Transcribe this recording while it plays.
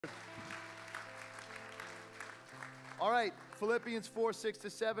All right, Philippians 4, 6 to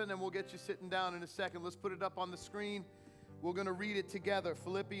 7, and we'll get you sitting down in a second. Let's put it up on the screen. We're going to read it together.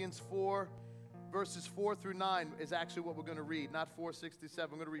 Philippians 4, verses 4 through 9 is actually what we're going to read, not 4, 6 to 7.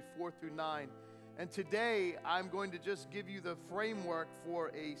 We're going to read 4 through 9. And today, I'm going to just give you the framework for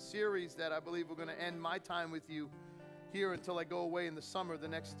a series that I believe we're going to end my time with you here until I go away in the summer, the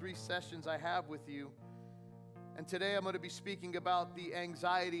next 3 sessions I have with you. And today, I'm going to be speaking about the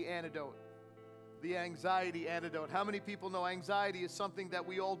anxiety antidote. The anxiety antidote. How many people know anxiety is something that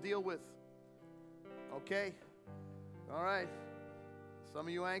we all deal with? Okay. All right. Some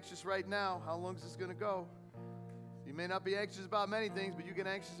of you are anxious right now. How long is this going to go? You may not be anxious about many things, but you get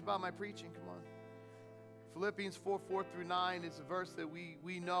anxious about my preaching. Come on. Philippians 4, 4 through 9 is a verse that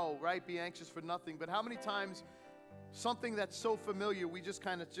we know, right? Be anxious for nothing. But how many times something that's so familiar, we just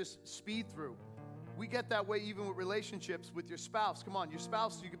kind of just speed through? We get that way even with relationships with your spouse. Come on, your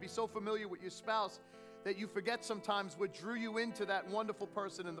spouse, you could be so familiar with your spouse that you forget sometimes what drew you into that wonderful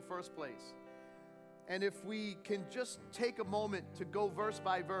person in the first place. And if we can just take a moment to go verse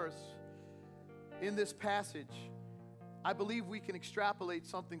by verse in this passage, I believe we can extrapolate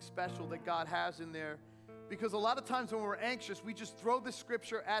something special that God has in there. Because a lot of times when we're anxious, we just throw the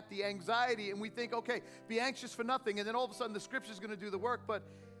scripture at the anxiety and we think, okay, be anxious for nothing. And then all of a sudden the scripture is going to do the work. But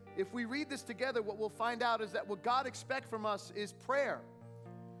if we read this together, what we'll find out is that what God expects from us is prayer.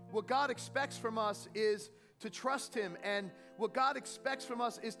 What God expects from us is to trust Him. And what God expects from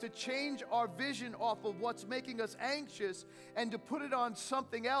us is to change our vision off of what's making us anxious and to put it on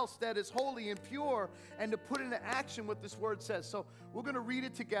something else that is holy and pure and to put into action what this word says. So we're going to read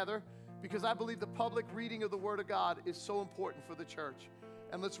it together because I believe the public reading of the Word of God is so important for the church.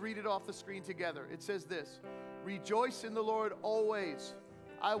 And let's read it off the screen together. It says this: "Rejoice in the Lord always.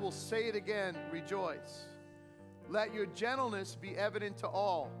 I will say it again, rejoice. Let your gentleness be evident to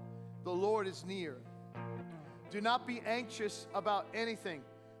all. The Lord is near. Do not be anxious about anything,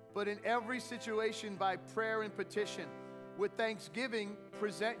 but in every situation by prayer and petition, with thanksgiving,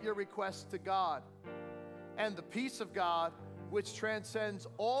 present your requests to God. And the peace of God, which transcends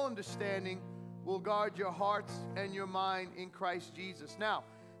all understanding, will guard your hearts and your mind in Christ Jesus." Now,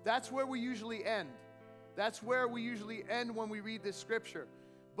 that's where we usually end. That's where we usually end when we read this scripture.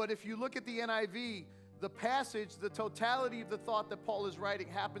 But if you look at the NIV, the passage, the totality of the thought that Paul is writing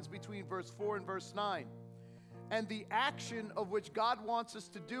happens between verse 4 and verse 9. And the action of which God wants us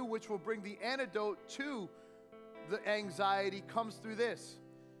to do, which will bring the antidote to the anxiety, comes through this.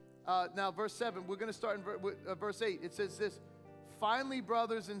 Now, verse 7, we're going to start in verse 8. It says this: "Finally,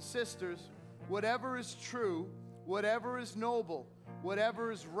 brothers and sisters, whatever is true, whatever is noble,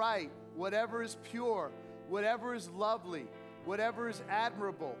 whatever is right, whatever is pure, whatever is lovely, whatever is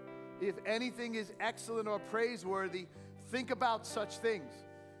admirable, if anything is excellent or praiseworthy, think about such things."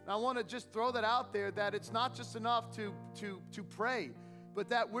 Now, I want to just throw that out there, that it's not just enough to pray, but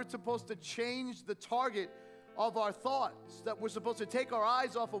that we're supposed to change the target of our thoughts, that we're supposed to take our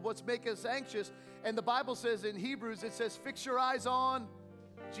eyes off of what's making us anxious. And the Bible says in Hebrews, it says, fix your eyes on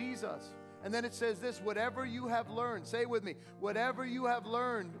Jesus. And then it says this: whatever you have learned, say it with me, whatever you have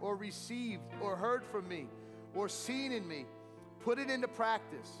learned or received or heard from me or seen in me, put it into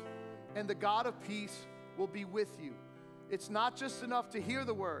practice, and the God of peace will be with you. It's not just enough to hear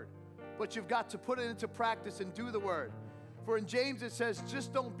the word, but you've got to put it into practice and do the word. For in James it says,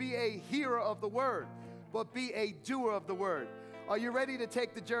 just don't be a hearer of the word, but be a doer of the word. Are you ready to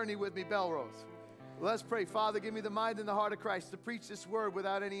take the journey with me, Belrose? Let's pray. Father, give me the mind and the heart of Christ to preach this word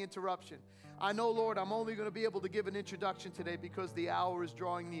without any interruption. I know, Lord, I'm only going to be able to give an introduction today because the hour is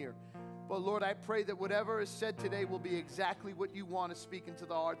drawing near. But Lord, I pray that whatever is said today will be exactly what you want to speak into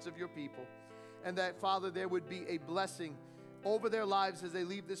the hearts of your people. And that, Father, there would be a blessing over their lives as they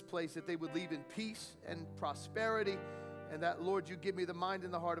leave this place, that they would leave in peace and prosperity. And that, Lord, you give me the mind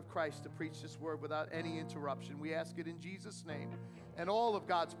and the heart of Christ to preach this word without any interruption. We ask it in Jesus' name. And all of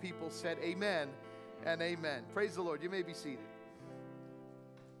God's people said amen and amen. Praise the Lord. You may be seated.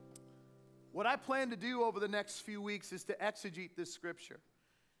 What I plan to do over the next few weeks is to exegete this scripture.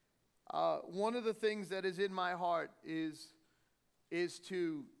 One of the things that is in my heart is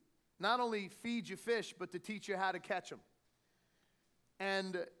to not only feed you fish, but to teach you how to catch them.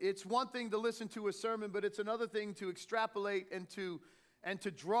 And it's one thing to listen to a sermon, but it's another thing to extrapolate and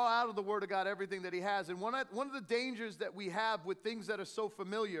to draw out of the Word of God everything that He has. And one of the dangers that we have with things that are so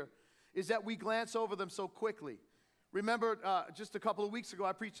familiar is that we glance over them so quickly. Remember, just a couple of weeks ago,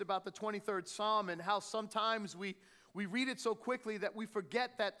 I preached about the 23rd Psalm and how sometimes we read it so quickly that we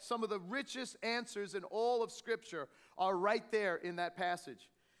forget that some of the richest answers in all of Scripture are right there in that passage.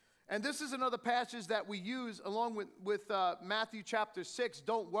 And this is another passage that we use along with Matthew chapter 6,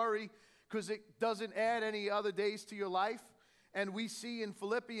 don't worry, because it doesn't add any other days to your life. And we see in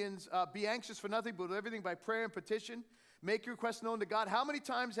Philippians, be anxious for nothing, but everything by prayer and petition. Make your requests known to God. How many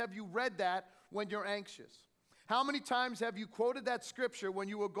times have you read that when you're anxious? How many times have you quoted that scripture when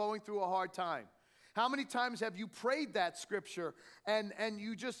you were going through a hard time? How many times have you prayed that scripture and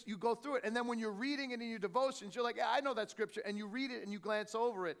you go through it? And then when you're reading it in your devotions, you're like, yeah, I know that scripture. And you read it and you glance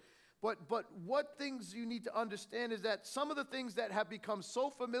over it. But what things you need to understand is that some of the things that have become so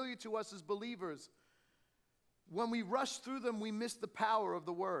familiar to us as believers, when we rush through them, we miss the power of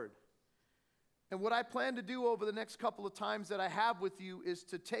the word. And what I plan to do over the next couple of times that I have with you is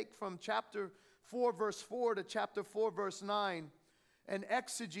to take from chapter 4, verse 4 to chapter 4, verse 9, and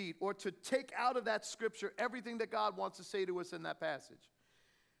exegete, or to take out of that scripture everything that God wants to say to us in that passage.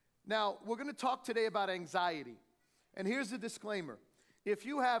 Now, we're going to talk today about anxiety. And here's the disclaimer. If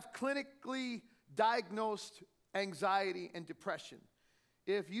you have clinically diagnosed anxiety and depression,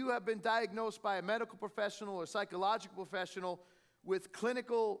 if you have been diagnosed by a medical professional or psychological professional with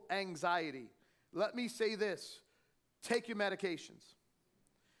clinical anxiety, let me say this: take your medications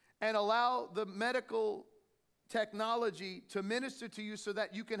and allow the medical technology to minister to you so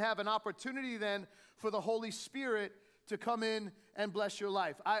that you can have an opportunity then for the Holy Spirit to come in and bless your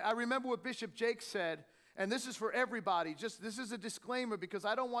life. I remember what Bishop Jake said, and this is for everybody. This is a disclaimer, because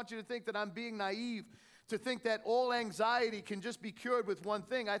I don't want you to think that I'm being naive to think that all anxiety can just be cured with one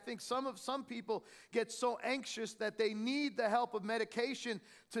thing. I think some people get so anxious that they need the help of medication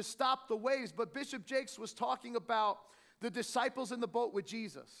to stop the waves. But Bishop Jakes was talking about the disciples in the boat with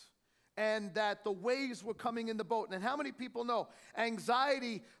Jesus, and that the waves were coming in the boat. And how many people know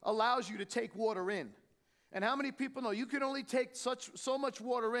anxiety allows you to take water in? And how many people know you can only take so much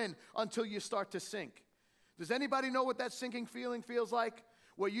water in until you start to sink? Does anybody know what that sinking feeling feels like?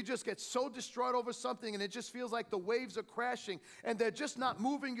 Where you just get so distraught over something and it just feels like the waves are crashing and they're just not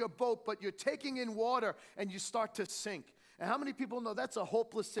moving your boat, but you're taking in water and you start to sink. And how many people know that's a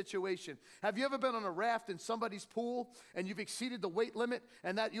hopeless situation? Have you ever been on a raft in somebody's pool and you've exceeded the weight limit,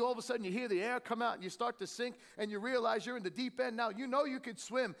 and that you all of a sudden you hear the air come out and you start to sink and you realize you're in the deep end? Now, you know you could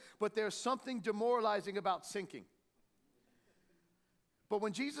swim, but there's something demoralizing about sinking. But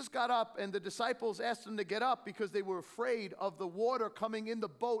when Jesus got up and the disciples asked him to get up because they were afraid of the water coming in the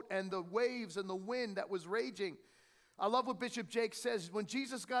boat and the waves and the wind that was raging, I love what Bishop Jake says. When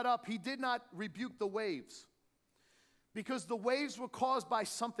Jesus got up, he did not rebuke the waves, because the waves were caused by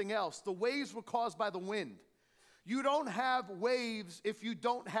something else. The waves were caused by the wind. You don't have waves if you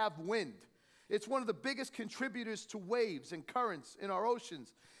don't have wind. It's one of the biggest contributors to waves and currents in our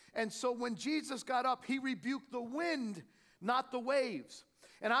oceans. And so when Jesus got up, he rebuked the wind, not the waves.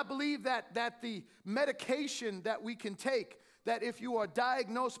 And I believe that the medication that we can take, that if you are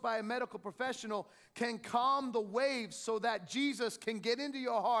diagnosed by a medical professional, can calm the waves so that Jesus can get into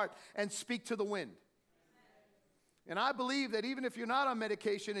your heart and speak to the wind. And I believe that even if you're not on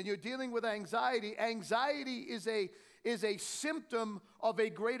medication and you're dealing with anxiety, anxiety is a symptom of a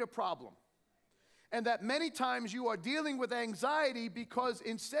greater problem. And that many times you are dealing with anxiety because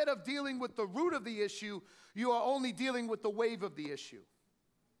instead of dealing with the root of the issue, you are only dealing with the wave of the issue.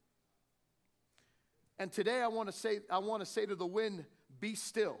 And today I want to say to the wind, be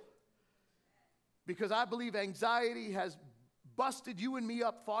still. Because I believe anxiety has busted you and me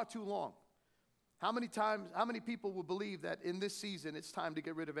up far too long. How many people will believe that in this season it's time to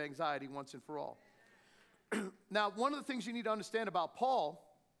get rid of anxiety once and for all? Now, one of the things you need to understand about Paul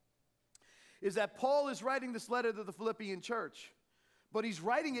is that Paul is writing this letter to the Philippian church, but he's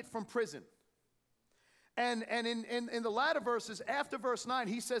writing it from prison. And in the latter verses, after verse 9,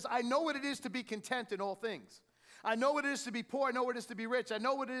 he says, I know what it is to be content in all things. I know what it is to be poor. I know what it is to be rich. I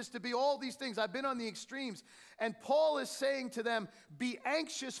know what it is to be all these things. I've been on the extremes. And Paul is saying to them, be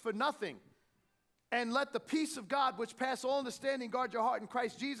anxious for nothing, and let the peace of God, which passes all understanding, guard your heart in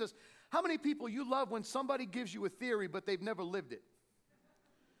Christ Jesus. How many people you love when somebody gives you a theory, but they've never lived it?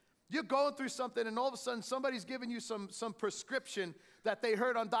 You're going through something, and all of a sudden somebody's giving you some prescription that they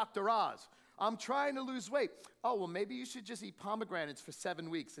heard on Dr. Oz. I'm trying to lose weight. Oh, well, maybe you should just eat pomegranates for 7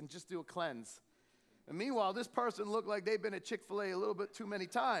 weeks and just do a cleanse. And meanwhile, this person looked like they've been at Chick-fil-A a little bit too many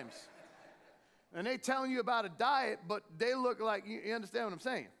times. And they telling you about a diet, but they look like, you understand what I'm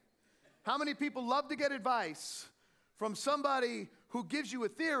saying? How many people love to get advice from somebody who gives you a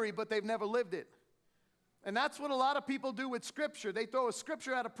theory, but they've never lived it? And that's what a lot of people do with Scripture. They throw a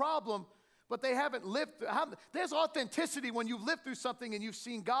Scripture at a problem, but they haven't lived through. There's authenticity when you've lived through something and you've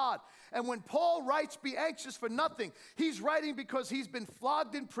seen God. And when Paul writes, be anxious for nothing, he's writing because he's been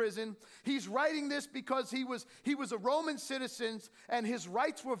flogged in prison. He's writing this because he was a Roman citizen and his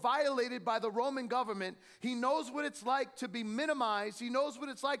rights were violated by the Roman government. He knows what it's like to be minimized. He knows what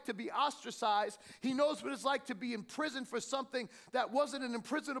it's like to be ostracized. He knows what it's like to be in prison for something that wasn't an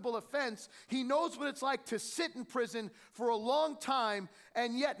imprisonable offense. He knows what it's like to sit in prison for a long time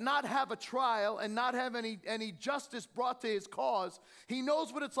and yet not have a trial and not have any justice brought to his cause. He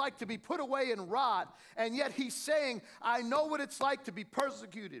knows what it's like to be put away and rot, and yet he's saying, I know what it's like to be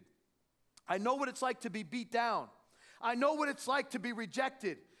persecuted. I know what it's like to be beat down. I know what it's like to be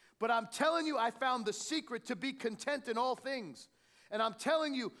rejected. But I'm telling you, I found the secret to be content in all things. And I'm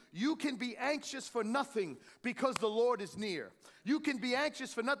telling you, you can be anxious for nothing because the Lord is near. You can be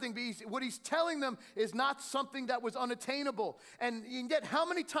anxious for nothing. What he's telling them is not something that was unattainable. And yet, how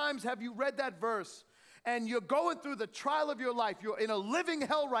many times have you read that verse and you're going through the trial of your life? You're in a living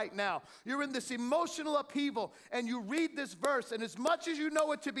hell right now. You're in this emotional upheaval, and you read this verse, and as much as you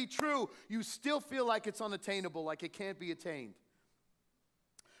know it to be true, you still feel like it's unattainable, like it can't be attained.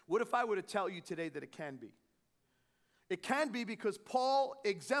 What if I were to tell you today that it can be? It can be because Paul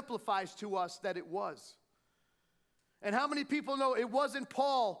exemplifies to us that it was. And how many people know it wasn't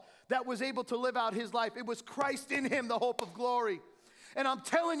Paul that was able to live out his life? It was Christ in him, the hope of glory. And I'm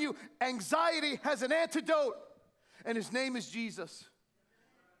telling you, anxiety has an antidote, and his name is Jesus.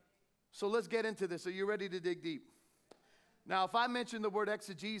 So let's get into this. Are you ready to dig deep? Now, if I mention the word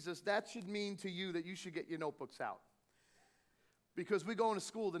exegesis, that should mean to you that you should get your notebooks out, because we're going to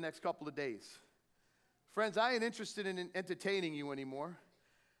school the next couple of days. Friends, I ain't interested in entertaining you anymore.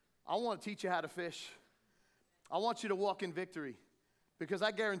 I want to teach you how to fish. I want you to walk in victory, because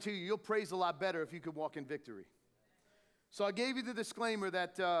I guarantee you, you'll praise a lot better if you could walk in victory. So I gave you the disclaimer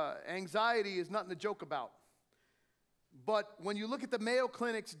that anxiety is nothing to joke about. But when you look at the Mayo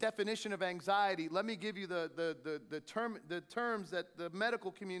Clinic's definition of anxiety, let me give you the terms that the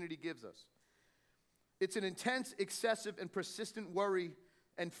medical community gives us. It's an intense, excessive, and persistent worry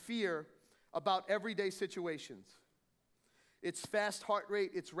and fear about everyday situations. It's fast heart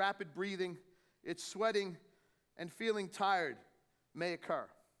rate, it's rapid breathing, it's sweating, and feeling tired may occur.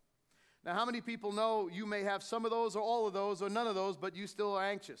 Now, how many people know you may have some of those or all of those or none of those, but you still are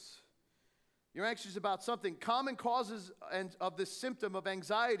anxious? You're anxious about something. Common causes of this symptom of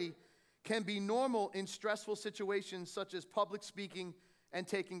anxiety can be normal in stressful situations such as public speaking and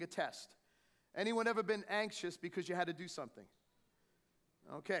taking a test. Anyone ever been anxious because you had to do something?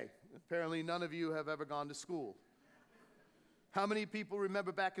 Okay, apparently none of you have ever gone to school. How many people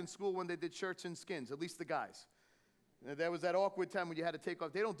remember back in school when they did shirts and skins? At least the guys. There was that awkward time when you had to take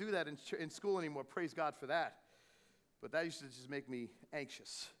off. They don't do that in school anymore. Praise God for that. But that used to just make me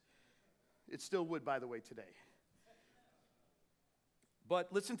anxious. It still would, by the way, today.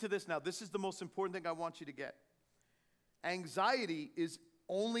 But listen to this now. This is the most important thing I want you to get. Anxiety is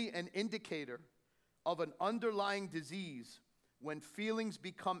only an indicator of an underlying disease when feelings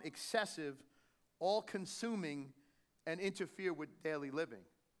become excessive, all-consuming, and interfere with daily living.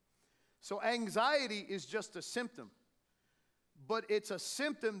 So anxiety is just a symptom. But it's a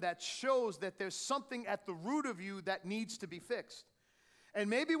symptom that shows that there's something at the root of you that needs to be fixed.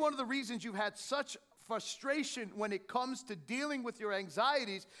 And maybe one of the reasons you've had such frustration when it comes to dealing with your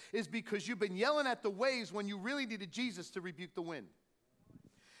anxieties is because you've been yelling at the waves when you really needed Jesus to rebuke the wind.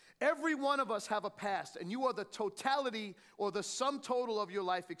 Every one of us have a past, and you are the totality or the sum total of your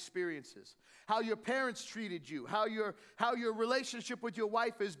life experiences. How your parents treated you, how your relationship with your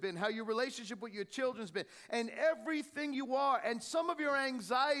wife has been, how your relationship with your children's been, and everything you are. And some of your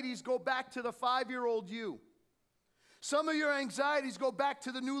anxieties go back to the 5-year-old you. Some of your anxieties go back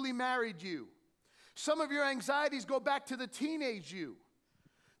to the newly married you. Some of your anxieties go back to the teenage you.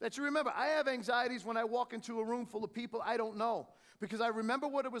 That you remember, I have anxieties when I walk into a room full of people I don't know, because I remember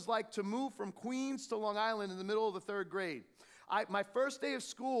what it was like to move from Queens to Long Island in the middle of the 3rd grade. My first day of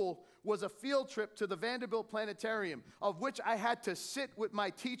school was a field trip to the Vanderbilt Planetarium, of which I had to sit with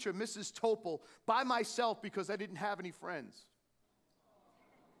my teacher, Mrs. Topol, by myself because I didn't have any friends.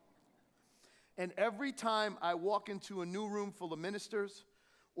 And every time I walk into a new room full of ministers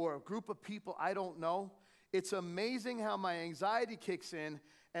or a group of people I don't know, it's amazing how my anxiety kicks in,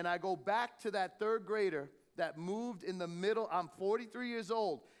 and I go back to that 3rd grader that moved in the middle. I'm 43 years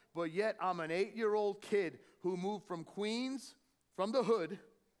old, but yet I'm an 8-year-old kid who moved from Queens, from the hood,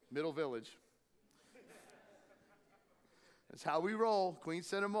 Middle Village. That's how we roll. Queens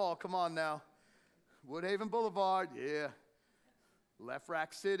Center Mall, come on now. Woodhaven Boulevard, yeah. Left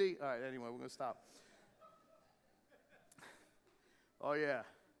Rack City. All right, anyway, we're going to stop. Oh, yeah.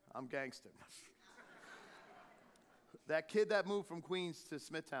 I'm gangster. That kid that moved from Queens to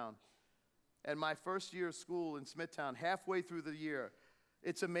Smithtown, and my first year of school in Smithtown, halfway through the year,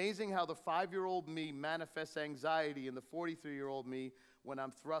 it's amazing how the 5-year-old me manifests anxiety in the 43-year-old me when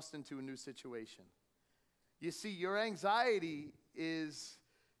I'm thrust into a new situation. You see, your anxiety is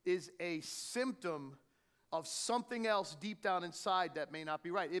a symptom of something else deep down inside that may not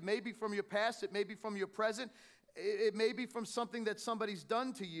be right. It may be from your past, it may be from your present, it may be from something that somebody's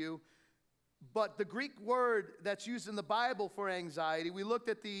done to you. But the Greek word that's used in the Bible for anxiety, we looked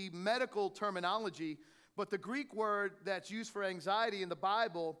at the medical terminology, but the Greek word that's used for anxiety in the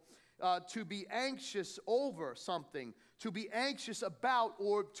Bible, to be anxious over something, to be anxious about,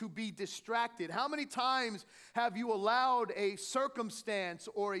 or to be distracted. How many times have you allowed a circumstance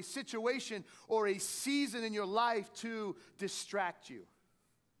or a situation or a season in your life to distract you?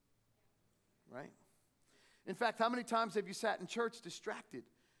 Right? In fact, how many times have you sat in church distracted?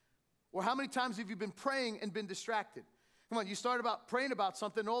 Or how many times have you been praying and been distracted? Come on, you start about praying about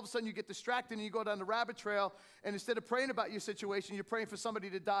something, and all of a sudden you get distracted and you go down the rabbit trail, and instead of praying about your situation, you're praying for somebody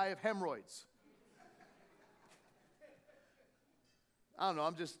to die of hemorrhoids. I don't know,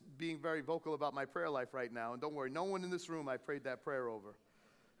 I'm just being very vocal about my prayer life right now, and don't worry, no one in this room I prayed that prayer over.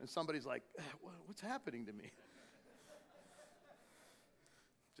 And somebody's like, what's happening to me?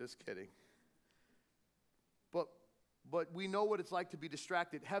 Just kidding. But we know what it's like to be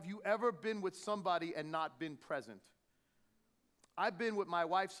distracted. Have you ever been with somebody and not been present? I've been with my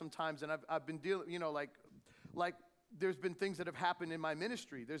wife sometimes, and I've been dealing, like there's been things that have happened in my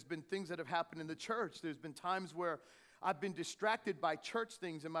ministry. There's been things that have happened in the church. There's been times where I've been distracted by church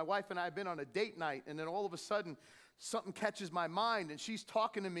things, and my wife and I have been on a date night, and then all of a sudden, something catches my mind, and she's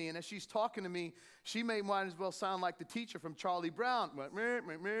talking to me, and as she's talking to me, she might as well sound like the teacher from Charlie Brown.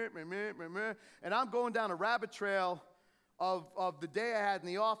 And I'm going down a rabbit trail of the day I had in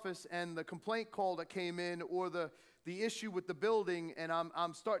the office and the complaint call that came in, or the issue with the building, and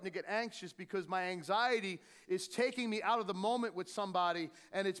I'm starting to get anxious because my anxiety is taking me out of the moment with somebody,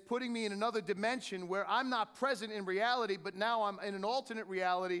 and it's putting me in another dimension where I'm not present in reality, but now I'm in an alternate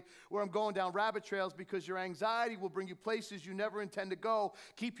reality where I'm going down rabbit trails, because your anxiety will bring you places you never intend to go,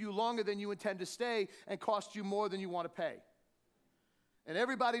 keep you longer than you intend to stay, and cost you more than you want to pay. And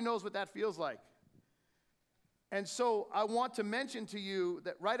everybody knows what that feels like. And so I want to mention to you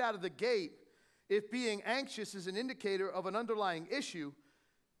that right out of the gate, if being anxious is an indicator of an underlying issue,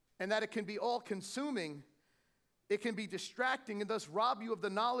 and that it can be all-consuming, it can be distracting and thus rob you of the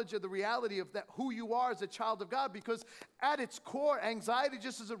knowledge of the reality of who you are as a child of God. Because at its core, anxiety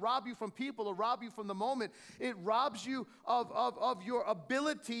just doesn't rob you from people or rob you from the moment. It robs you of your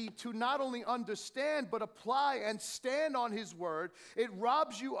ability to not only understand but apply and stand on His Word. It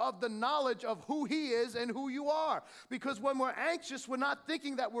robs you of the knowledge of who He is and who you are. Because when we're anxious, we're not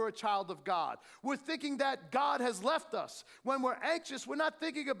thinking that we're a child of God. We're thinking that God has left us. When we're anxious, we're not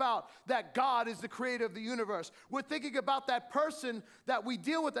thinking about that God is the creator of the universe. We're thinking about that person that we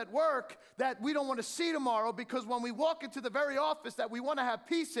deal with at work that we don't want to see tomorrow, because when we walk into the very office that we want to have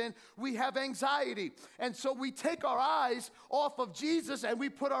peace in, we have anxiety. And so we take our eyes off of Jesus and we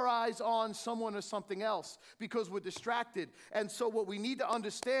put our eyes on someone or something else because we're distracted. And so what we need to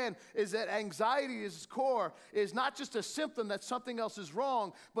understand is that anxiety at its core is not just a symptom that something else is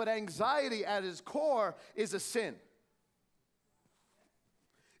wrong, but anxiety at its core is a sin.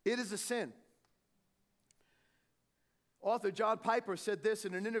 It is a sin. Author John Piper said this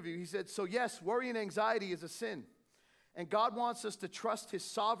in an interview. He said, so yes, worry and anxiety is a sin. And God wants us to trust His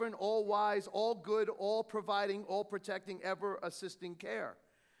sovereign, all-wise, all-good, all-providing, all-protecting, ever-assisting care.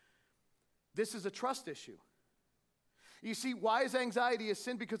 This is a trust issue. You see, why is anxiety a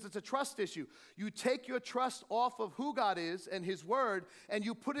sin? Because it's a trust issue. You take your trust off of who God is and His Word, and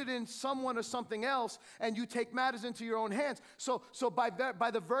you put it in someone or something else, and you take matters into your own hands. So by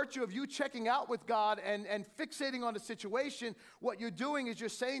the virtue of you checking out with God and fixating on the situation, what you're doing is you're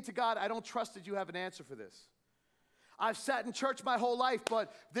saying to God, I don't trust that you have an answer for this. I've sat in church my whole life,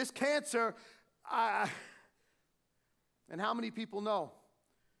 but this cancer, and how many people know?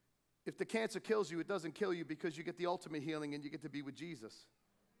 If the cancer kills you, it doesn't kill you, because you get the ultimate healing and you get to be with Jesus.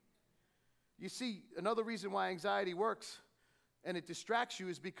 You see, another reason why anxiety works and it distracts you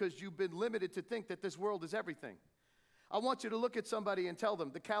is because you've been limited to think that this world is everything. I want you to look at somebody and tell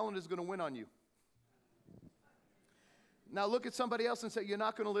them the calendar is going to win on you. Now look at somebody else and say, you're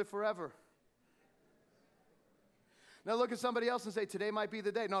not going to live forever. Now look at somebody else and say, today might be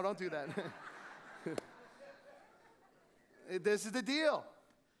the day. No, don't do that. This is the deal.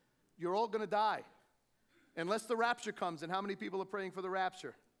 You're all going to die, unless the rapture comes. And how many people are praying for the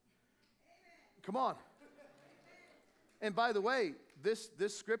rapture? Come on. And by the way,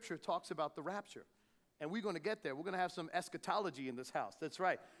 this scripture talks about the rapture. And we're going to get there. We're going to have some eschatology in this house. That's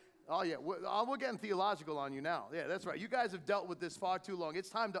right. Oh, yeah. We're getting theological on you now. Yeah, that's right. You guys have dealt with this far too long. It's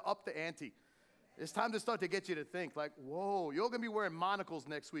time to up the ante. It's time to start to get you to think like, whoa, you're going to be wearing monocles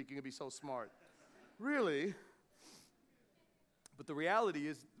next week. You're going to be so smart. Really? But the reality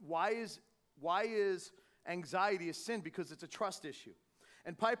is, why is anxiety a sin? Because it's a trust issue.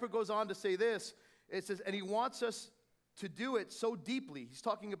 And Piper goes on to say this. It says, and he wants us to do it so deeply. He's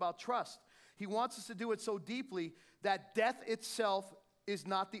talking about trust. He wants us to do it so deeply that death itself is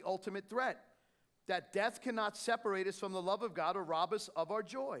not the ultimate threat. That death cannot separate us from the love of God or rob us of our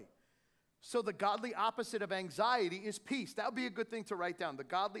joy. So the godly opposite of anxiety is peace. That would be a good thing to write down. The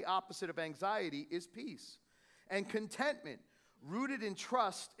godly opposite of anxiety is peace and contentment, rooted in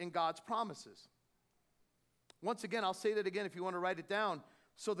trust in God's promises. Once again, I'll say that again if you want to write it down.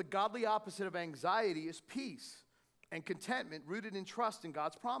 So the godly opposite of anxiety is peace and contentment, rooted in trust in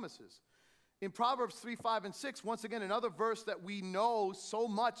God's promises. In Proverbs 3, 5, and 6, once again, another verse that we know so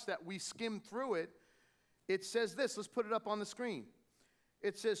much that we skim through it, it says this. Let's put it up on the screen.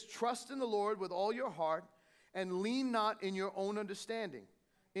 It says, trust in the Lord with all your heart and lean not in your own understanding.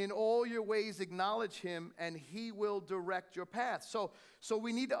 In all your ways acknowledge him, and he will direct your path. So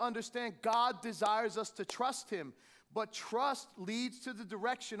we need to understand God desires us to trust him, but trust leads to the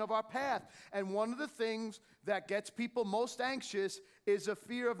direction of our path. And one of the things that gets people most anxious is a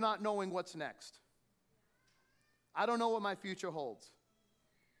fear of not knowing what's next. I don't know what my future holds.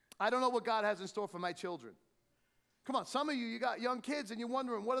 I don't know what God has in store for my children. Come on, some of you got young kids and you're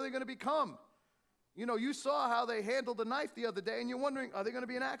wondering, what are they going to become? You know, you saw how they handled a knife the other day and you're wondering, are they going to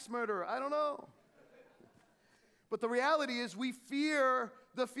be an axe murderer? I don't know. But the reality is we fear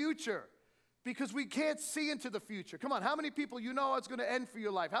the future because we can't see into the future. Come on, how many people you know it's going to end for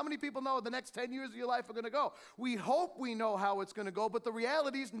your life? How many people know the next 10 years of your life are going to go? We hope we know how it's going to go, but the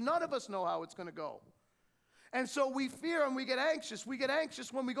reality is none of us know how it's going to go. And so we fear and we get anxious. We get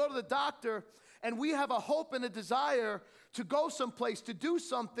anxious when we go to the doctor and we have a hope and a desire to go someplace, to do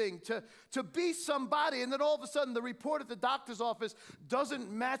something, to be somebody, and then all of a sudden the report at the doctor's office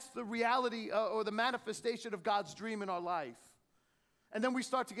doesn't match the reality or the manifestation of God's dream in our life. And then we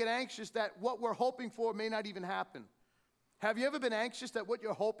start to get anxious that what we're hoping for may not even happen. Have you ever been anxious that what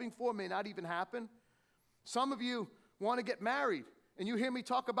you're hoping for may not even happen? Some of you want to get married, and you hear me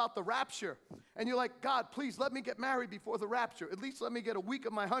talk about the rapture, and you're like, God, please let me get married before the rapture. At least let me get a week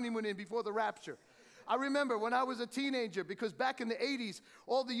of my honeymoon in before the rapture. I remember when I was a teenager, because back in the 80s,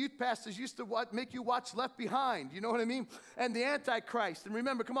 all the youth pastors used to make you watch Left Behind, you know what I mean? And the Antichrist. And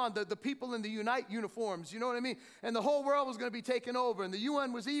remember, come on, the people in the Unite uniforms, you know what I mean? And the whole world was going to be taken over, and the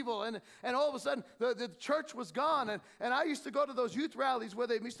UN was evil, and all of a sudden, the church was gone. And I used to go to those youth rallies where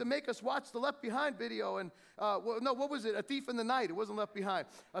they used to make us watch the Left Behind video, and, what was it? A Thief in the Night. It wasn't Left Behind.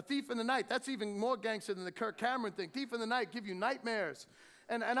 A Thief in the Night. That's even more gangster than the Kirk Cameron thing. Thief in the Night give you nightmares.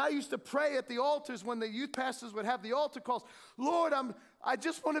 And I used to pray at the altars when the youth pastors would have the altar calls. Lord, I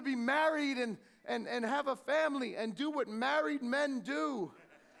just want to be married and have a family and do what married men do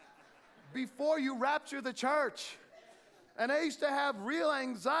before you rapture the church. And I used to have real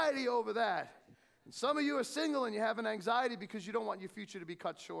anxiety over that. And some of you are single and you have an anxiety because you don't want your future to be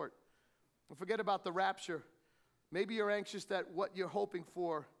cut short. And forget about the rapture. Maybe you're anxious that what you're hoping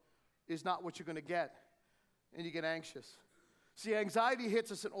for is not what you're going to get, and you get anxious. See, anxiety hits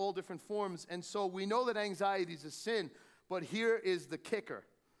us in all different forms, and so we know that anxiety is a sin, but here is the kicker.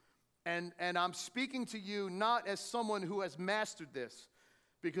 And I'm speaking to you not as someone who has mastered this,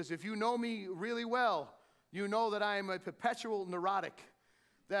 because if you know me really well, you know that I am a perpetual neurotic,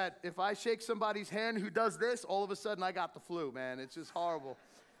 that if I shake somebody's hand who does this, all of a sudden I got the flu, man. It's just horrible.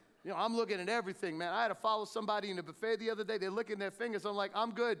 You know, I'm looking at everything, man. I had to follow somebody in a buffet the other day. They're licking their fingers. I'm like,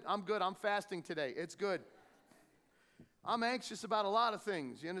 I'm good. I'm fasting today. It's good. I'm anxious about a lot of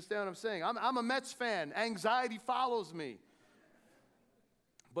things. You understand what I'm saying? I'm a Mets fan. Anxiety follows me.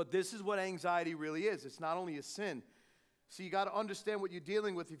 But this is what anxiety really is. It's not only a sin. See, you got to understand what you're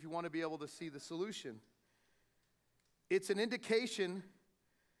dealing with if you want to be able to see the solution. It's an indication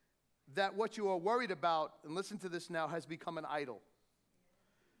that what you are worried about, and listen to this now, has become an idol.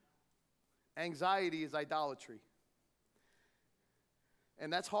 Anxiety is idolatry.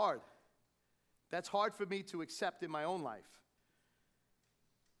 And that's hard. That's hard for me to accept in my own life.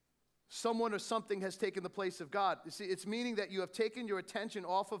 Someone or something has taken the place of God. You see, it's meaning that you have taken your attention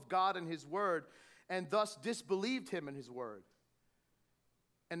off of God and His Word and thus disbelieved Him and His Word.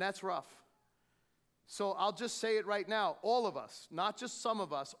 And that's rough. So I'll just say it right now. All of us, not just some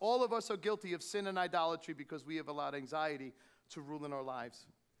of us, all of us are guilty of sin and idolatry because we have allowed anxiety to rule in our lives.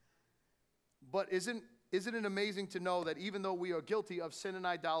 But isn't Isn't it amazing to know that even though we are guilty of sin and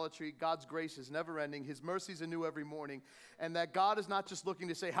idolatry, God's grace is never ending, his mercies are new every morning, and that God is not just looking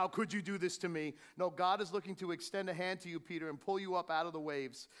to say, how could you do this to me? No, God is looking to extend a hand to you, Peter, and pull you up out of the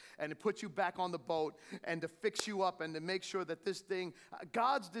waves and to put you back on the boat and to fix you up and to make sure that this thing,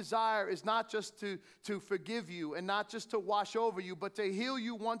 God's desire is not just to forgive you and not just to wash over you, but to heal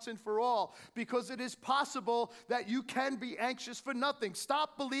you once and for all, because it is possible that you can be anxious for nothing.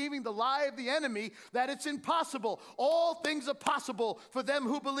 Stop believing the lie of the enemy that it's impossible. All things are possible for them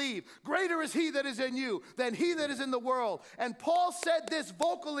who believe. Greater is he that is in you than he that is in the world. And Paul said this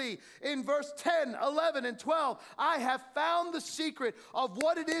vocally in verse 10, 11, and 12. I have found the secret of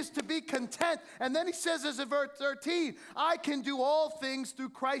what it is to be content. And then he says this in verse 13, I can do all things through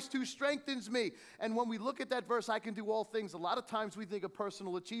Christ who strengthens me. And when we look at that verse, I can do all things, a lot of times we think of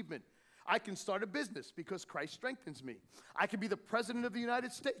personal achievement. I can start a business because Christ strengthens me. I can be the president of the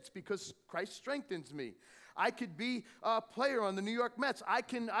United States because Christ strengthens me. I could be a player on the New York Mets. I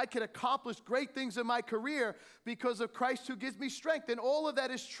can accomplish great things in my career because of Christ who gives me strength. And all of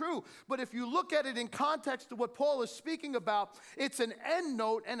that is true. But if you look at it in context of what Paul is speaking about, it's an end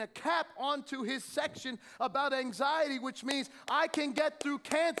note and a cap onto his section about anxiety, which means I can get through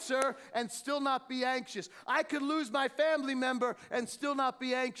cancer and still not be anxious. I could lose my family member and still not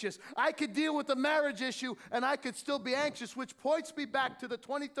be anxious. I could deal with a marriage issue and I could still be anxious, which points me back to the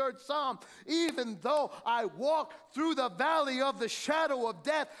 23rd Psalm. Even though I walk through the valley of the shadow of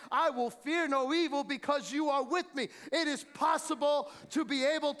death, I will fear no evil because you are with me. It is possible to be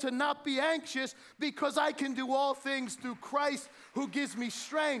able to not be anxious because I can do all things through Christ who gives me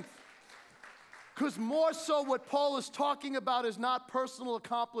strength. Because more so what Paul is talking about is not personal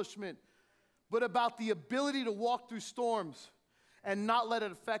accomplishment, but about the ability to walk through storms and not let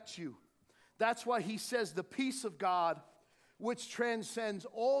it affect you. That's why he says the peace of God, which transcends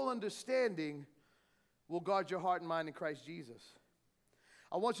all understanding, will guard your heart and mind in Christ Jesus.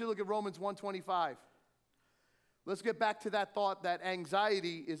 I want you to look at Romans 1:25. Let's get back to that thought that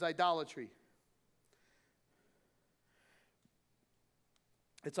anxiety is idolatry.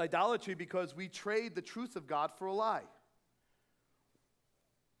 It's idolatry because we trade the truth of God for a lie.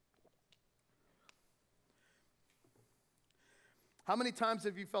 How many times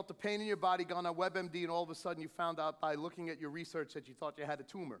have you felt the pain in your body, gone on WebMD, and all of a sudden you found out by looking at your research that you thought you had a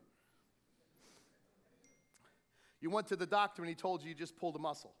tumor? You went to the doctor and he told you just pulled a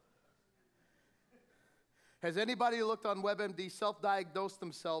muscle. Has anybody looked on WebMD, self-diagnosed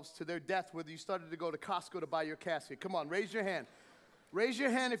themselves to their death, whether you started to go to Costco to buy your casket? Come on, raise your hand. Raise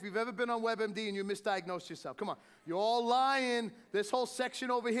your hand if you've ever been on WebMD and you misdiagnosed yourself. Come on. You're all lying. This whole section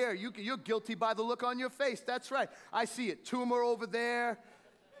over here, you're guilty by the look on your face. That's right. I see it. Tumor over there.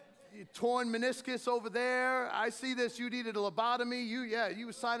 Torn meniscus over there. I see this. You needed a lobotomy. You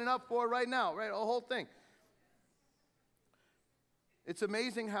were signing up for it right now, right? The whole thing. It's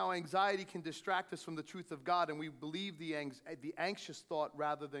amazing how anxiety can distract us from the truth of God, and we believe the anxious thought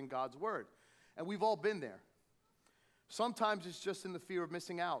rather than God's word. And we've all been there. Sometimes it's just in the fear of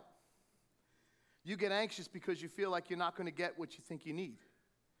missing out. You get anxious because you feel like you're not going to get what you think you need.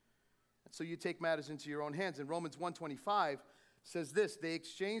 And so you take matters into your own hands. And Romans 1:25 says this, they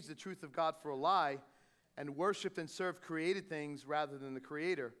exchanged the truth of God for a lie and worshiped and served created things rather than the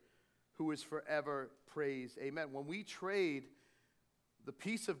Creator, who is forever praised. Amen. When we trade the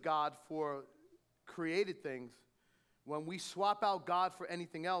peace of God for created things, when we swap out God for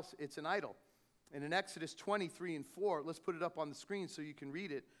anything else, it's an idol. And in Exodus 23:4, let's put it up on the screen so you can read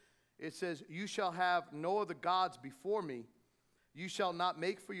it. It says, you shall have no other gods before me. You shall not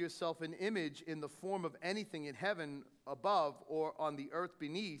make for yourself an image in the form of anything in heaven above or on the earth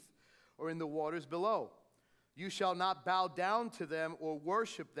beneath or in the waters below. You shall not bow down to them or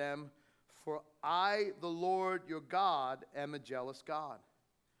worship them, for I, the Lord your God, am a jealous God.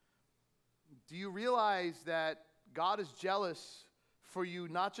 Do you realize that God is jealous for you,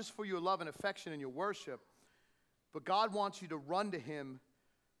 not just for your love and affection and your worship, but God wants you to run to Him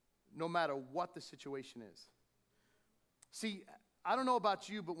no matter what the situation is? See, I don't know about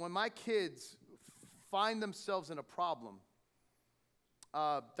you, but when my kids find themselves in a problem,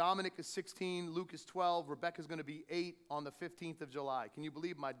 Dominick is 16, Luke is 12, Rebecca's going to be 8 on the 15th of July. Can you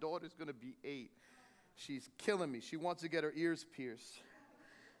believe my daughter's going to be 8? She's killing me. She wants to get her ears pierced.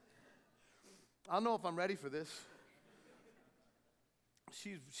 I don't know if I'm ready for this.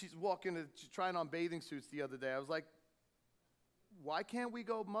 She's walking, trying on bathing suits the other day. I was like, why can't we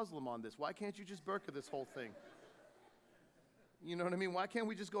go Muslim on this? Why can't you just burqa this whole thing? You know what I mean? Why can't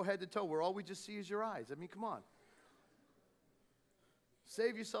we just go head to toe where all we just see is your eyes? I mean, come on.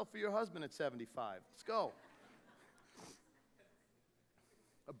 Save yourself for your husband at 75. Let's go.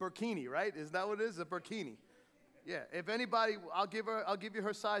 A burkini, right? Isn't that what it is? A burkini. Yeah. If anybody, I'll give you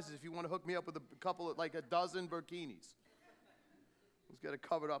her sizes if you want to hook me up with a couple of, like a dozen burkinis. Let's get her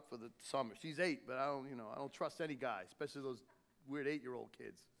covered up for the summer. She's 8, but I don't trust any guy, especially those weird 8-year-old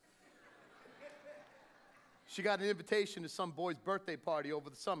kids. She got an invitation to some boy's birthday party over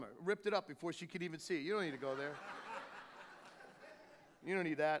the summer. Ripped it up before she could even see it. You don't need to go there. You don't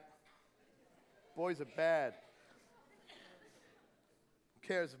need that. Boys are bad. Who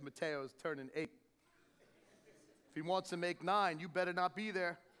cares if Mateo's turning 8? If he wants to make 9, you better not be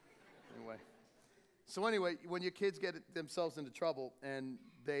there. Anyway, when your kids get themselves into trouble and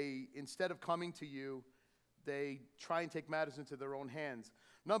they, instead of coming to you, they try and take matters into their own hands.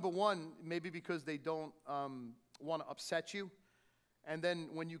 Number one, maybe because they don't want to upset you. And then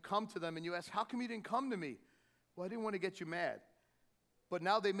when you come to them and you ask, how come you didn't come to me? Well, I didn't want to get you mad. But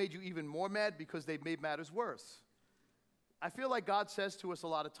now they made you even more mad because they made matters worse. I feel like God says to us a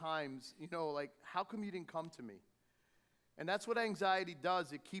lot of times, like, how come you didn't come to me? And that's what anxiety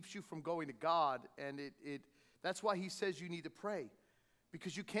does. It keeps you from going to God. And that's why he says you need to pray.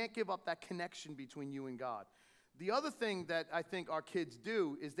 Because you can't give up that connection between you and God. The other thing that I think our kids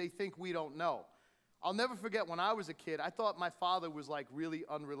do is they think we don't know. I'll never forget when I was a kid, I thought my father was like really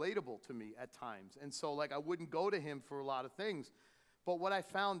unrelatable to me at times. And so like I wouldn't go to him for a lot of things. But what I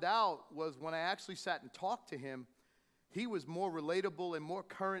found out was when I actually sat and talked to him, he was more relatable and more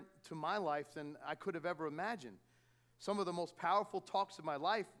current to my life than I could have ever imagined. Some of the most powerful talks of my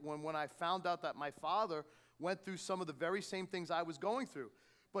life when I found out that my father went through some of the very same things I was going through.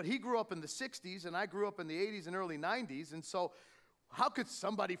 But he grew up in the 60s, and I grew up in the 80s and early 90s, and so how could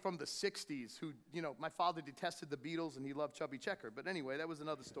somebody from the 60s who, my father detested the Beatles and he loved Chubby Checker, but anyway, that was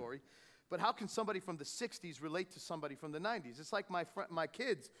another story. But how can somebody from the 60s relate to somebody from the 90s? It's like my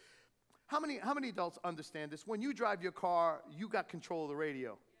kids. How many adults understand this? When you drive your car, you got control of the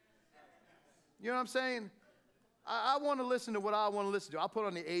radio. You know what I'm saying? I want to listen to what I want to listen to. I'll put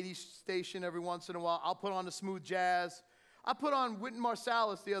on the 80s station every once in a while. I'll put on the smooth jazz. I put on Wynton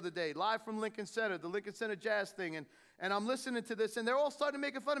Marsalis the other day, live from Lincoln Center, the Lincoln Center Jazz thing, and I'm listening to this, and they're all starting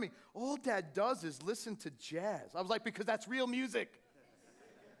making fun of me. All Dad does is listen to jazz. I was like, because that's real music.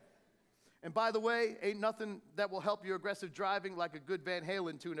 And by the way, ain't nothing that will help your aggressive driving like a good Van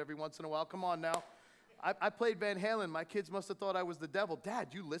Halen tune every once in a while. Come on now. I played Van Halen. My kids must have thought I was the devil. Dad,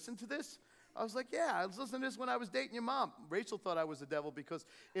 you listen to this? I was like, yeah, I was listening to this when I was dating your mom. Rachel thought I was the devil because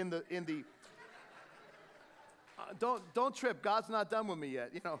don't trip. God's not done with me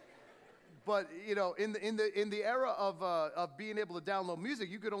yet, But in the era of being able to download music,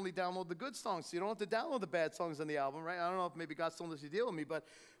 you could only download the good songs. So you don't have to download the bad songs on the album, right? I don't know if maybe God still doesn't deal with me, but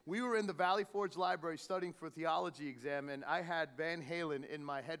we were in the Valley Forge Library studying for a theology exam, and I had Van Halen in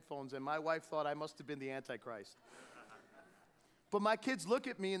my headphones, and my wife thought I must have been the Antichrist. But my kids look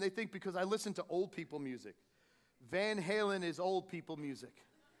at me and they think because I listen to old people music. Van Halen is old people music.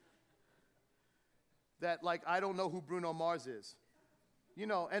 That like I don't know who Bruno Mars is.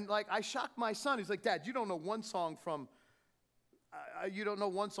 And like I shocked my son. He's like, Dad, you don't know one song from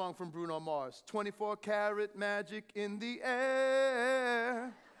Bruno Mars. 24 karat magic in the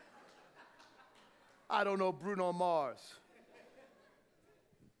air. I don't know Bruno Mars.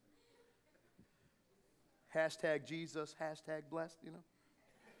 Hashtag Jesus, hashtag blessed,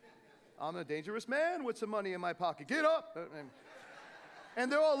 I'm a dangerous man with some money in my pocket. Get up!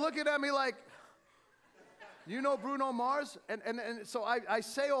 And they're all looking at me like, you know Bruno Mars? And so I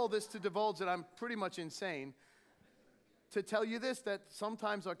say all this to divulge that I'm pretty much insane, to tell you this, that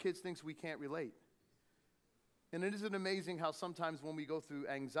sometimes our kids think we can't relate. And it isn't amazing how sometimes when we go through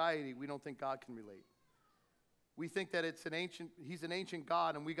anxiety, we don't think God can relate. We think that he's an ancient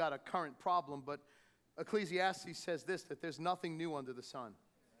God and we got a current problem, but Ecclesiastes says this, that there's nothing new under the sun.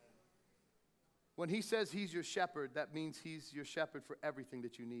 When he says he's your shepherd, that means he's your shepherd for everything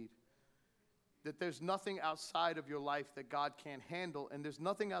that you need. That there's nothing outside of your life that God can't handle, and there's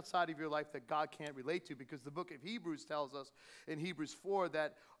nothing outside of your life that God can't relate to, because the book of Hebrews tells us in Hebrews 4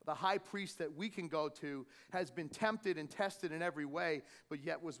 that the high priest that we can go to has been tempted and tested in every way, but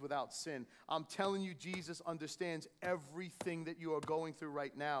yet was without sin. I'm telling you, Jesus understands everything that you are going through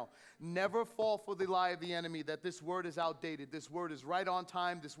right now. Never fall for the lie of the enemy that this word is outdated. This word is right on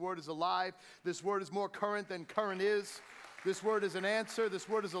time. This word is alive. This word is more current than current is. This word is an answer. This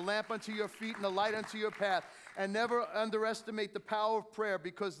word is a lamp unto your feet and a light unto your path. And never underestimate the power of prayer,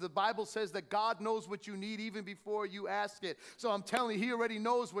 because the Bible says that God knows what you need even before you ask it. So I'm telling you, he already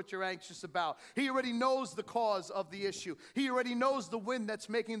knows what you're anxious about. He already knows the cause of the issue. He already knows the wind that's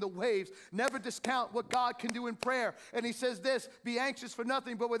making the waves. Never discount what God can do in prayer. And he says this, be anxious for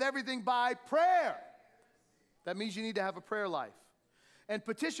nothing, but with everything by prayer. That means you need to have a prayer life. and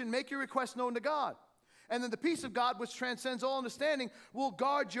petition, make your request known to God. And then the peace of God, which transcends all understanding, will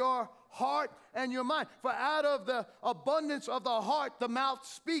guard your heart and your mind. For out of the abundance of the heart, the mouth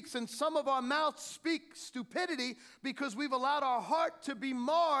speaks. And some of our mouths speak stupidity because we've allowed our heart to be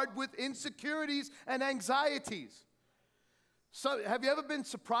marred with insecurities and anxieties. So have you ever been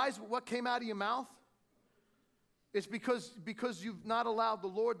surprised with what came out of your mouth? It's because you've not allowed the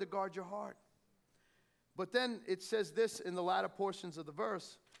Lord to guard your heart. But then it says this in the latter portions of the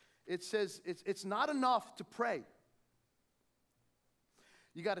verse. It says it's not enough to pray.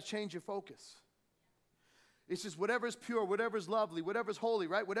 You got to change your focus. It says whatever is pure, whatever is lovely, whatever is holy,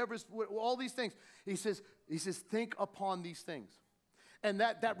 right? Whatever is, all these things. He says think upon these things. And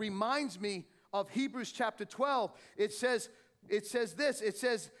that reminds me of Hebrews chapter 12. It says this. It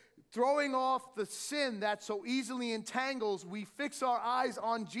says, throwing off the sin that so easily entangles, we fix our eyes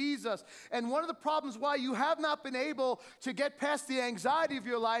on Jesus. And one of the problems why you have not been able to get past the anxiety of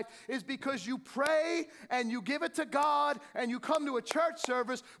your life is because you pray and you give it to God and you come to a church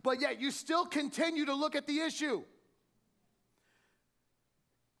service, but yet you still continue to look at the issue.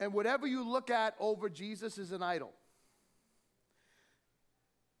 And whatever you look at over Jesus is an idol.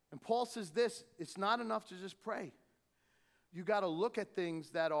 And Paul says this, it's not enough to just pray. You got to look at things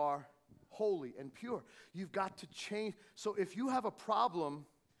that are holy and pure. You've got to change. So if you have a problem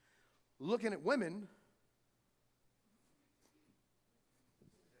looking at women,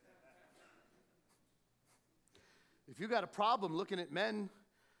 if you got a problem looking at men,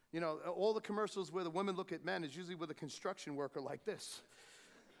 you know, all the commercials where the women look at men is usually with a construction worker like this,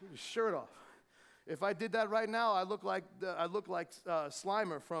 with his shirt off. If I did that right now, I look like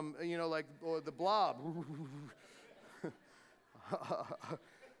Slimer from, you know, like, or the Blob.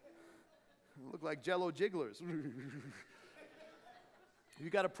 Look like Jello jigglers. You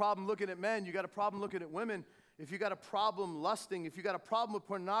got a problem looking at men, you got a problem looking at women. If you got a problem lusting, if you got a problem with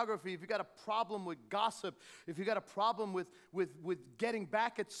pornography, if you got a problem with gossip, if you got a problem with getting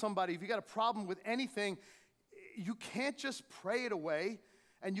back at somebody, if you got a problem with anything, you can't just pray it away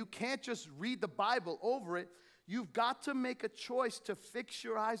and you can't just read the Bible over it. You've got to make a choice to fix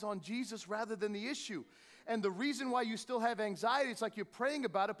your eyes on Jesus rather than the issue. And the reason why you still have anxiety, it's like you're praying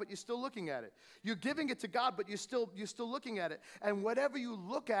about it, but you're still looking at it. You're giving it to God, but you're still looking at it. And whatever you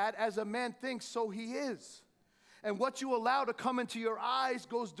look at as a man thinks, so he is. And what you allow to come into your eyes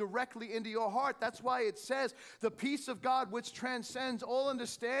goes directly into your heart. That's why it says the peace of God, which transcends all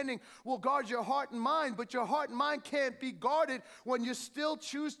understanding, will guard your heart and mind. But your heart and mind can't be guarded when you still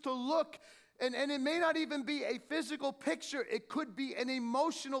choose to look. And it may not even be a physical picture. It could be an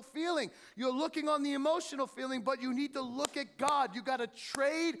emotional feeling. You're looking on the emotional feeling, but you need to look at God. You got to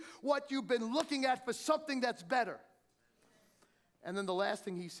trade what you've been looking at for something that's better. And then the last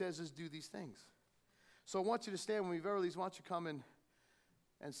thing he says is do these things. So I want you to stand with me. Verily, why don't you come and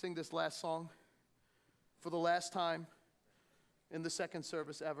sing this last song for the last time in the second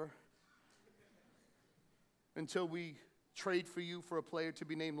service ever, until we trade for you for a player to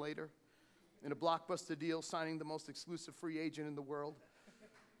be named later in a blockbuster deal, signing the most exclusive free agent in the world,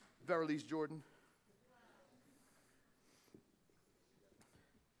 Verily's Jordan.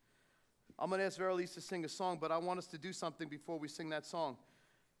 I'm going to ask Verily's to sing a song, but I want us to do something before we sing that song.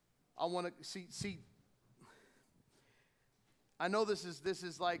 I want to see. I know this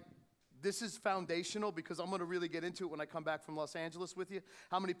is foundational because I'm going to really get into it when I come back from Los Angeles with you.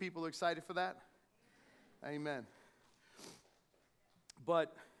 How many people are excited for that? Amen.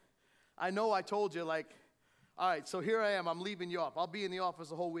 But I know I told you, like, all right, so here I am. I'm leaving you off. I'll be in the office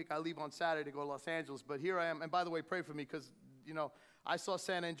the whole week. I leave on Saturday to go to Los Angeles. But here I am. And by the way, pray for me because, you know, I saw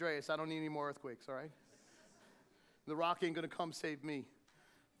San Andreas. I don't need any more earthquakes, all right? The rock ain't going to come save me.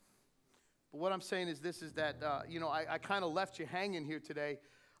 But what I'm saying is this, is that, you know, I kind of left you hanging here today.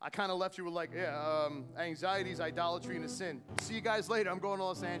 I kind of left you with like, anxiety is idolatry and a sin. See you guys later. I'm going to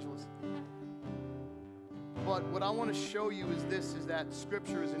Los Angeles. But what I want to show you is this, is that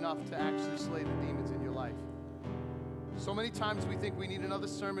Scripture is enough to actually slay the demons in your life. So many times we think we need another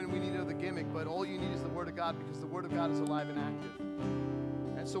sermon and we need another gimmick, but all you need is the Word of God, because the Word of God is alive and active.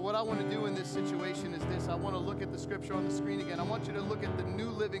 And so what I want to do in this situation is this. I want to look at the Scripture on the screen again. I want you to look at the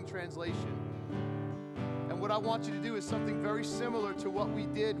New Living Translation. And what I want you to do is something very similar to what we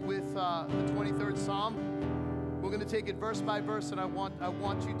did with the 23rd Psalm. We're going to take it verse by verse, and I want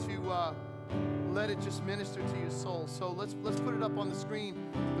you to let it just minister to your soul. So let's put it up on the screen.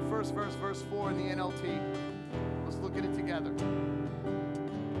 The first verse, verse 4 in the NLT. Let's look at it together.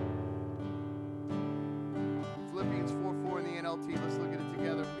 Philippians 4:4 in the NLT. Let's look at it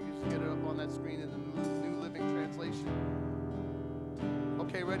together. We can just get it up on that screen in the New Living Translation.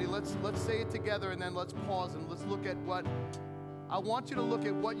 Okay, ready? Let's say it together, and then let's pause and let's look at what I want you to look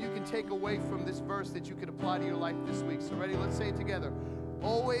at what you can take away from this verse that you can apply to your life this week. So ready? Let's say it together.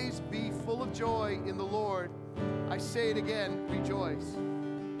 Always be full of joy in the Lord. I say it again, rejoice.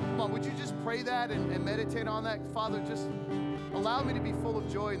 Come on, would you just pray that and meditate on that? Father, just allow me to be full of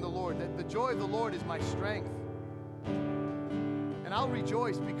joy in the Lord. That the joy of the Lord is my strength. And I'll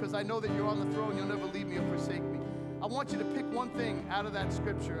rejoice because I know that you're on the throne. You'll never leave me or forsake me. I want you to pick one thing out of that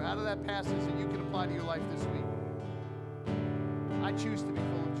scripture, out of that passage that you can apply to your life this week. I choose to be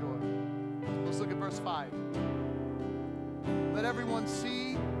full of joy. Let's look at verse 5. Let everyone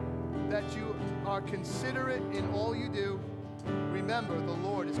see that you are considerate in all you do. Remember, the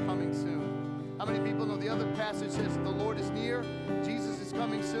Lord is coming soon. How many people know the other passage says the Lord is near, Jesus is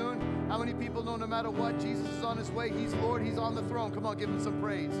coming soon? How many people know no matter what, Jesus is on his way, he's Lord, he's on the throne? Come on, give him some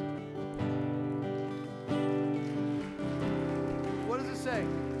praise. What does it say?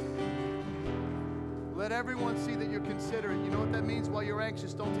 Let everyone see that you're considerate. You know what that means? While you're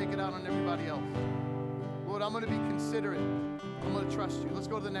anxious, don't take it out on everybody else. Lord, I'm going to be considerate. I'm going to trust you. Let's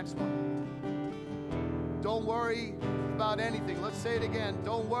go to the next one. Don't worry about anything. Let's say it again.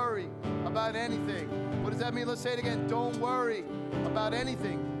 Don't worry about anything. What does that mean? Let's say it again. Don't worry about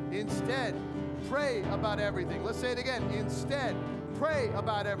anything. Instead, pray about everything. Let's say it again. Instead, pray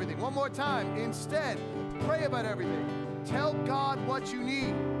about everything. One more time. Instead, pray about everything. Tell God what you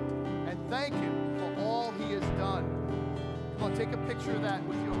need and thank him for all he has done. Come on, take a picture of that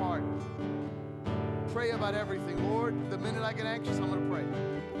with your heart. Pray about everything. Lord, the minute I get anxious, I'm going to pray.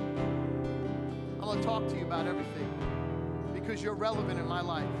 I'm going to talk to you about everything because you're relevant in my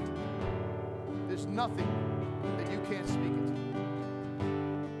life. There's nothing that you can't speak into.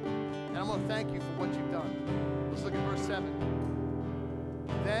 And I'm going to thank you for what you've done. Let's look at verse 7.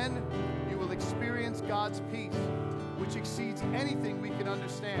 Then you will experience God's peace, which exceeds anything we can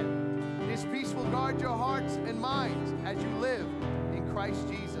understand. His peace will guard your hearts and minds as you live in Christ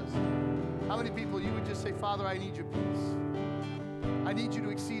Jesus. How many people you would just say, Father, I need your peace. I need you to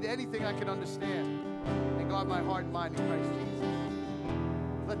exceed anything I can understand and guard my heart and mind in Christ Jesus.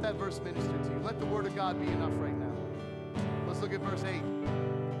 Let that verse minister to you. Let the word of God be enough right now. Let's look at verse 8.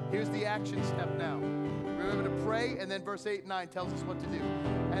 Here's the action step now. Remember to pray, and then verse 8 and 9 tells us what to do.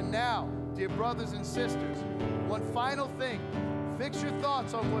 And now, dear brothers and sisters, one final thing. Fix your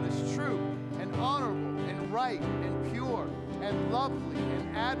thoughts on what is true and honorable and right and pure and lovely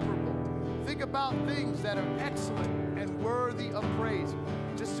and admirable. Think about things that are excellent and worthy of praise.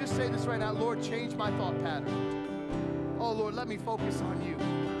 Just say this right now. Lord, change my thought pattern. Oh, Lord, let me focus on you.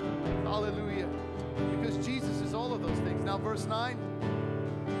 Hallelujah. Because Jesus is all of those things. Now, verse 9.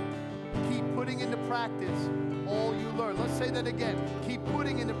 Keep putting into practice all you learn. Let's say that again. Keep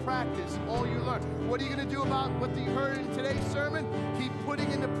putting into practice all you learn. What are you going to do about what you heard in today's sermon? Keep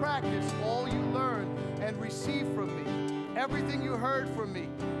putting into practice all you learn and receive from me. Everything you heard from me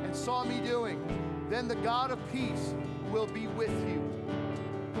and saw me doing. Then the God of peace will be with you.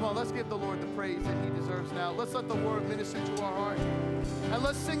 Come on, let's give the Lord the praise that he deserves now. Let's let the word minister to our heart. And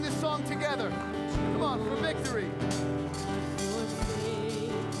let's sing this song together. Come on, for victory.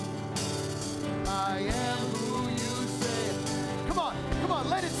 I am who you say. Come on,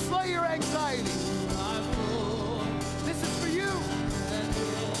 let it slay your anxiety. This is for you.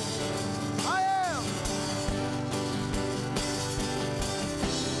 I am.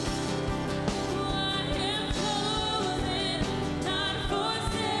 Chosen, not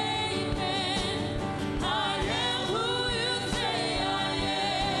forsaken. I am who you say I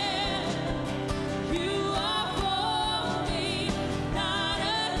am. You are for me, not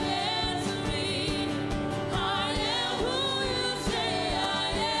against me. I am who you say I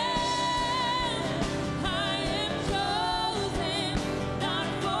am.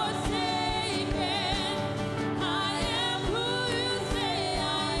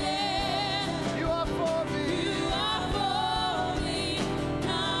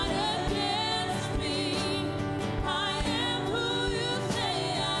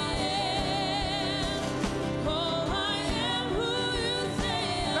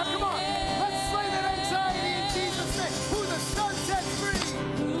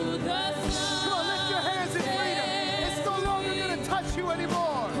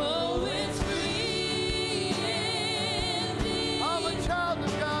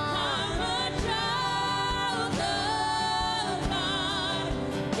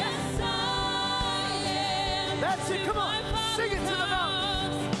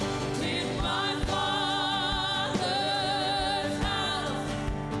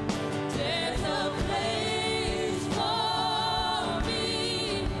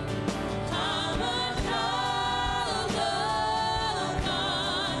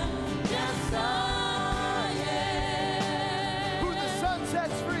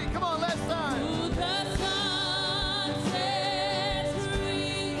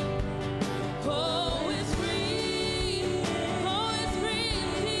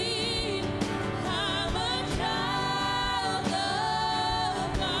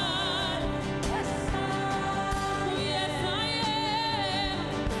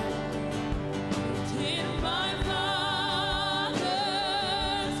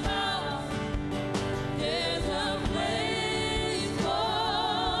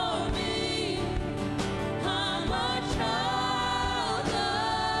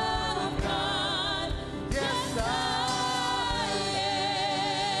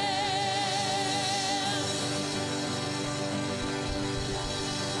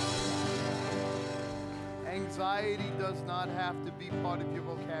 Anxiety does not have to be part of your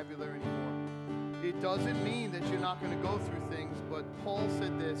vocabulary anymore. It doesn't mean that you're not going to go through things, but Paul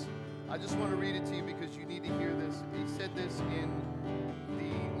said this. I just want to read it to you because you need to hear this. He said this in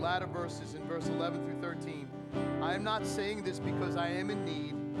the latter verses in verse 11 through 13. I am not saying this because I am in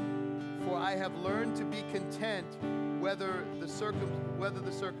need, for I have learned to be content whether the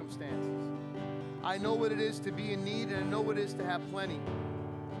circumstances. I know what it is to be in need, and I know what it is to have plenty.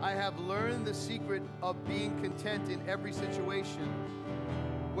 I have learned the secret of being content in every situation,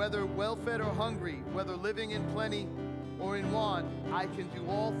 whether well-fed or hungry, whether living in plenty or in want. I can do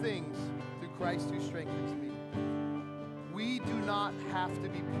all things through Christ who strengthens me. We do not have to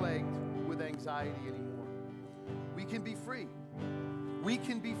be plagued with anxiety anymore. We can be free. We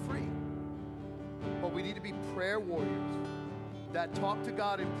can be free. But we need to be prayer warriors that talk to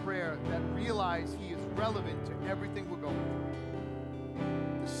God in prayer, that realize He is relevant to everything we're going through.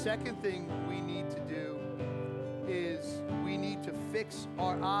 The second thing we need to do is we need to fix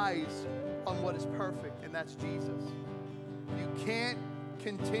our eyes on what is perfect, and that's Jesus. You can't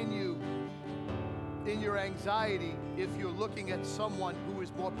continue in your anxiety if you're looking at someone who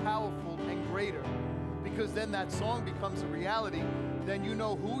is more powerful and greater, because then that song becomes a reality. Then you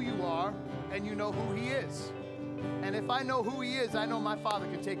know who you are and you know who He is. And if I know who He is, I know my Father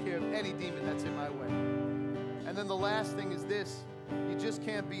can take care of any demon that's in my way. And then the last thing is this. You just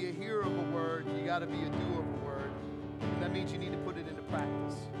can't be a hearer of a word. You got to be a doer of a word. And that means you need to put it into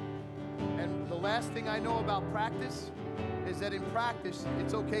practice. And the last thing I know about practice is that in practice,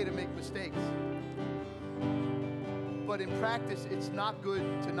 it's okay to make mistakes. But in practice, it's not good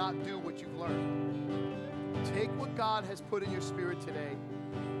to not do what you've learned. Take what God has put in your spirit today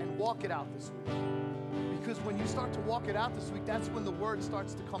and walk it out this week. Because when you start to walk it out this week, that's when the word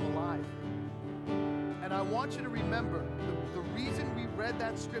starts to come alive. And I want you to remember, the reason we read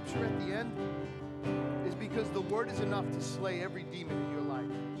that scripture at the end is because the word is enough to slay every demon in your life.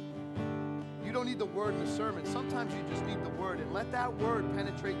 You don't need the word in the sermon. Sometimes you just need the word, and let that word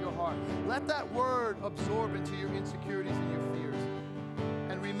penetrate your heart. Let that word absorb into your insecurities and your fears.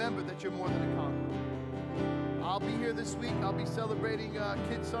 And remember that you're more than a conqueror. I'll be here this week. I'll be celebrating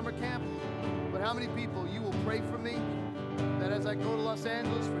Kids Summer Camp. But how many people, you will pray for me that as I go to Los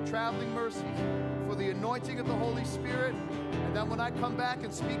Angeles for traveling mercies, for the anointing of the Holy Spirit, and then when I come back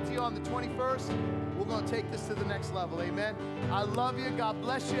and speak to you on the 21st, we're going to take this to the next level. Amen. I love you. God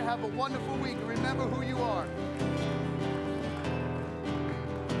bless you. Have a wonderful week. Remember who you are.